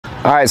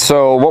All right,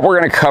 so what we're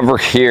going to cover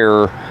here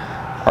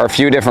are a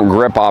few different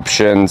grip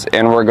options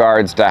in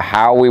regards to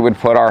how we would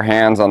put our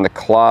hands on the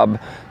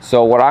club.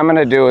 So what I'm going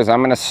to do is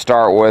I'm going to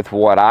start with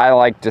what I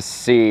like to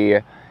see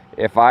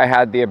if I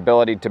had the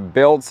ability to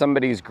build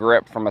somebody's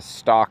grip from a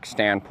stock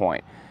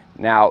standpoint.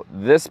 Now,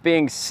 this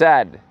being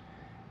said,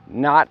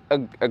 not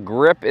a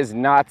grip is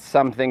not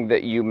something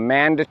that you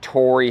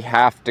mandatory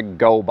have to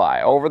go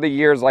by. Over the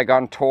years, like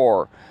on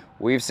tour,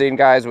 we've seen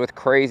guys with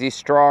crazy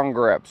strong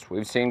grips.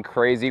 We've seen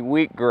crazy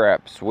weak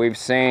grips. We've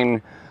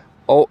seen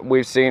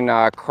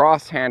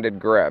cross-handed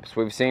grips.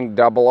 We've seen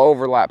double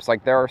overlaps.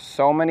 Like, there are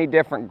so many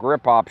different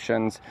grip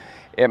options.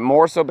 It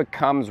more so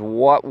becomes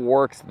what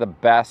works the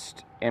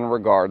best in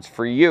regards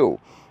for you.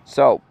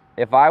 So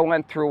if I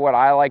went through what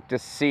I like to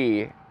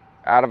see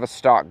out of a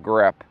stock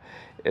grip,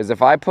 is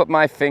if I put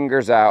my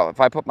fingers out,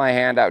 if I put my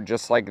hand out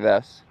just like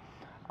this,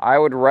 I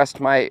would rest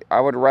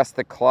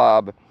the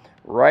club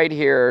right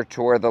here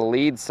to where the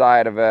lead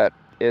side of it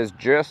is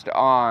just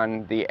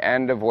on the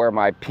end of where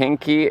my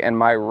pinky and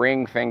my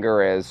ring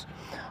finger is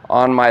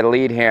on my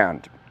lead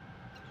hand.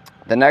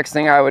 The next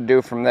thing I would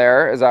do from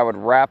there is I would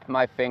wrap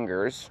my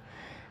fingers,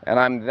 and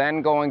I'm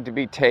then going to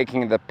be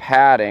taking the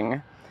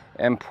padding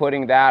and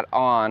putting that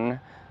on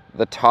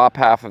the top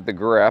half of the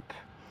grip,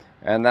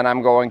 and then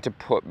I'm going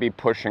to be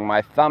pushing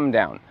my thumb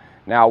down.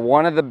 Now,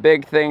 one of the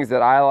big things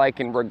that I like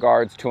in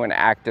regards to an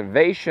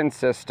activation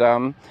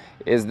system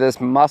is this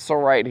muscle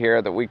right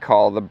here that we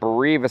call the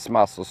brevis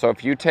muscle. So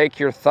if you take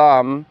your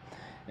thumb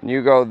and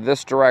you go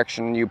this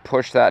direction and you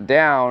push that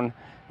down,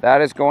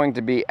 that is going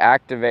to be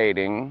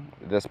activating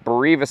this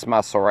brevis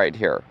muscle right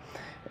here.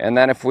 And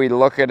then if we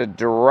look at a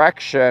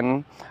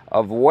direction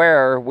of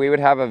where we would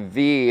have a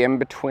V in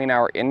between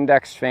our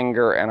index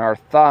finger and our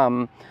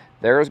thumb,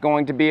 there is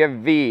going to be a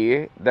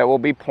V that will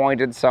be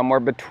pointed somewhere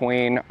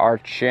between our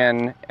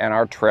chin and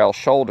our trail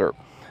shoulder.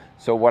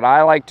 So what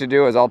I like to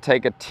do is I'll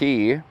take a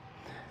T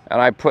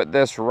and I put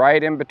this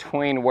right in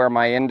between where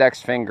my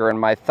index finger and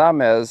my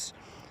thumb is.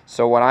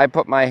 So when I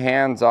put my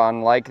hands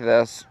on like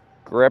this,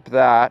 grip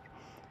that,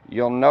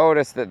 you'll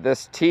notice that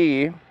this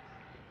T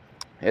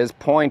is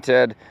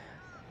pointed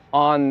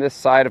on this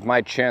side of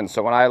my chin.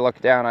 So when I look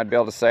down, I'd be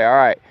able to say, all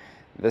right,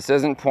 this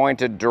isn't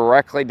pointed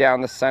directly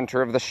down the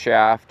center of the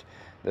shaft.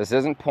 This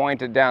isn't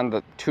pointed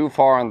down too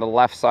far on the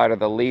left side of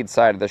the lead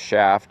side of the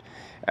shaft,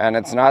 and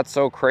it's not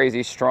so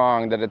crazy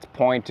strong that it's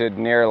pointed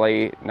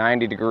nearly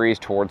 90 degrees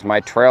towards my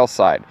trail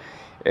side.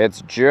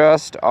 It's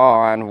just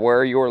on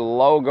where your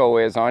logo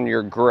is on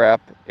your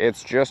grip.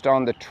 It's just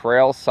on the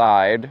trail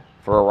side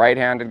for a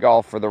right-handed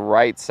golfer, the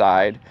right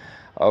side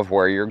of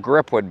where your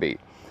grip would be.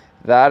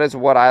 That is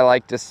what I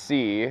like to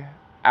see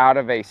out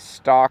of a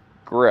stock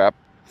grip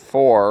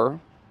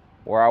for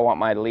where I want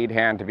my lead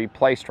hand to be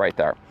placed right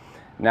there.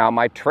 Now,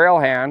 my trail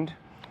hand,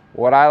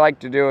 what I like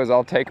to do is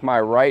I'll take my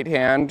right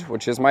hand,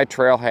 which is my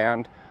trail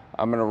hand.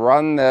 I'm going to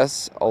run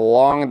this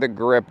along the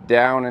grip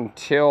down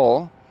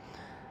until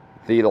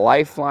the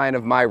lifeline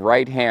of my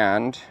right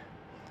hand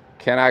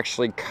can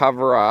actually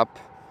cover up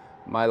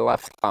my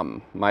left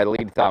thumb, my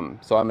lead thumb.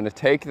 So I'm going to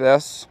take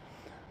this,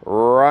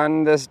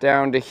 run this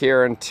down to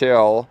here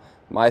until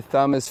my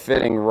thumb is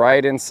fitting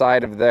right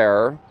inside of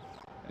there.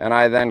 And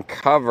I then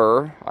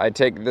I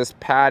take this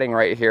padding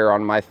right here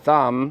on my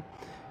thumb,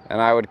 and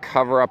I would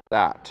cover up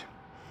that.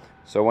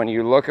 So when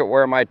you look at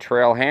where my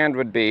trail hand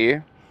would be,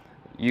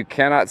 you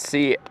cannot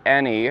see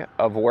any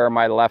of where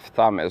my left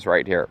thumb is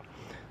right here.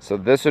 So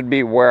this would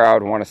be where I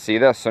would want to see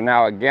this. So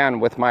now again,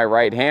 with my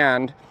right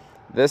hand,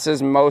 this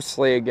is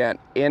mostly again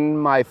in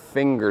my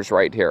fingers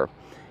right here.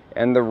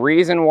 And the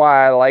reason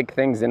why I like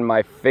things in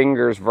my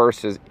fingers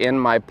versus in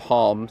my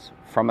palms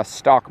from a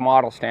stock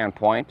model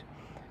standpoint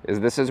is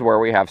this is where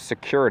we have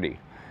security.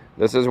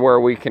 This is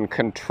where we can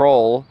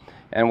control,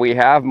 and we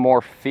have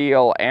more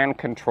feel and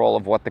control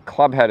of what the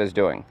club head is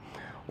doing.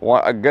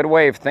 A good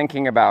way of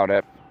thinking about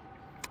it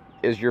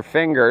is your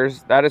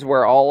fingers, that is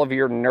where all of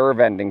your nerve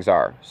endings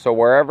are. So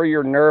wherever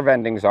your nerve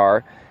endings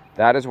are,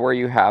 that is where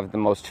you have the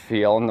most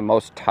feel and the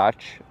most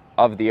touch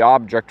of the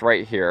object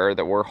right here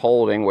that we're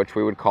holding, which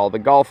we would call the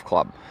golf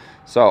club.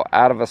 So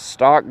out of a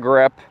stock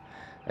grip,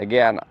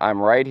 again,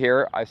 I'm right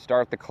here, I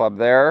start the club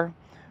there,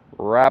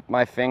 wrap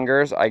my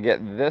fingers, I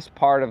get this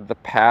part of the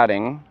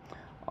padding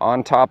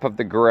on top of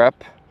the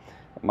grip.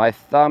 My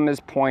thumb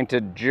is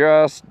pointed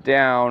just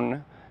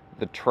down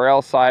the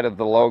trail side of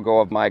the logo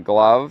of my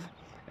glove,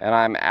 and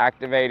I'm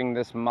activating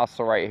this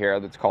muscle right here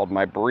that's called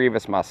my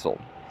brevis muscle.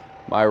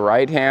 My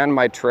right hand,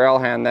 my trail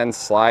hand, then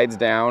slides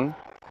down.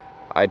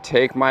 I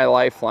take my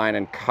lifeline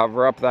and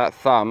cover up that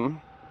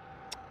thumb,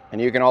 and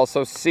you can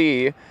also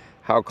see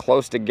how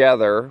close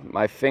together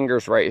my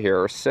fingers right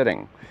here are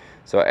sitting.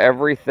 So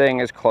everything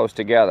is close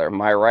together.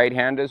 My right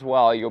hand as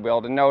well, you'll be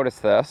able to notice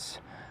this.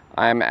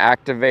 I'm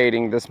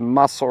activating this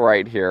muscle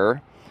right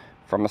here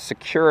from a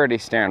security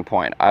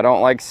standpoint. I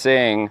don't like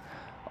seeing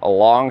a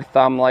long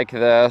thumb like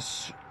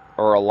this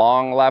or a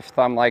long left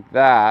thumb like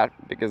that,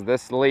 because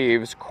this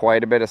leaves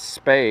quite a bit of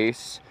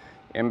space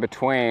in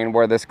between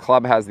where this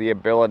club has the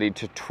ability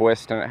to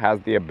twist and it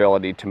has the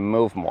ability to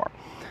move more.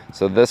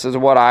 So this is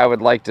what I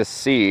would like to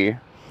see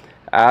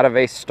out of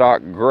a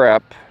stock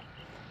grip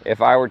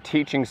if I were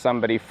teaching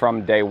somebody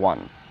from day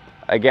one.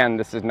 Again,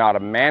 this is not a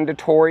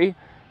mandatory,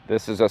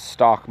 this is a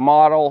stock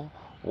model.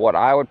 What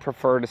I would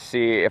prefer to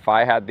see if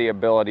I had the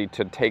ability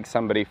to take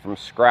somebody from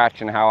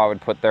scratch and how I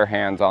would put their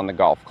hands on the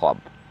golf club.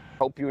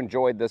 Hope you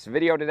enjoyed this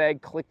video today.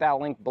 Click that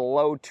link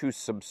below to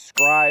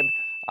subscribe.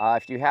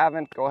 If you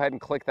haven't, go ahead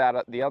and click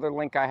the other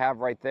link I have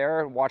right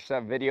there. Watch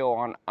that video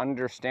on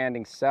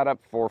understanding setup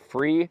for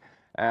free.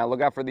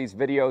 Look out for these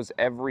videos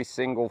every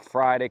single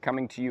Friday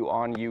coming to you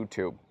on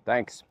YouTube.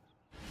 Thanks.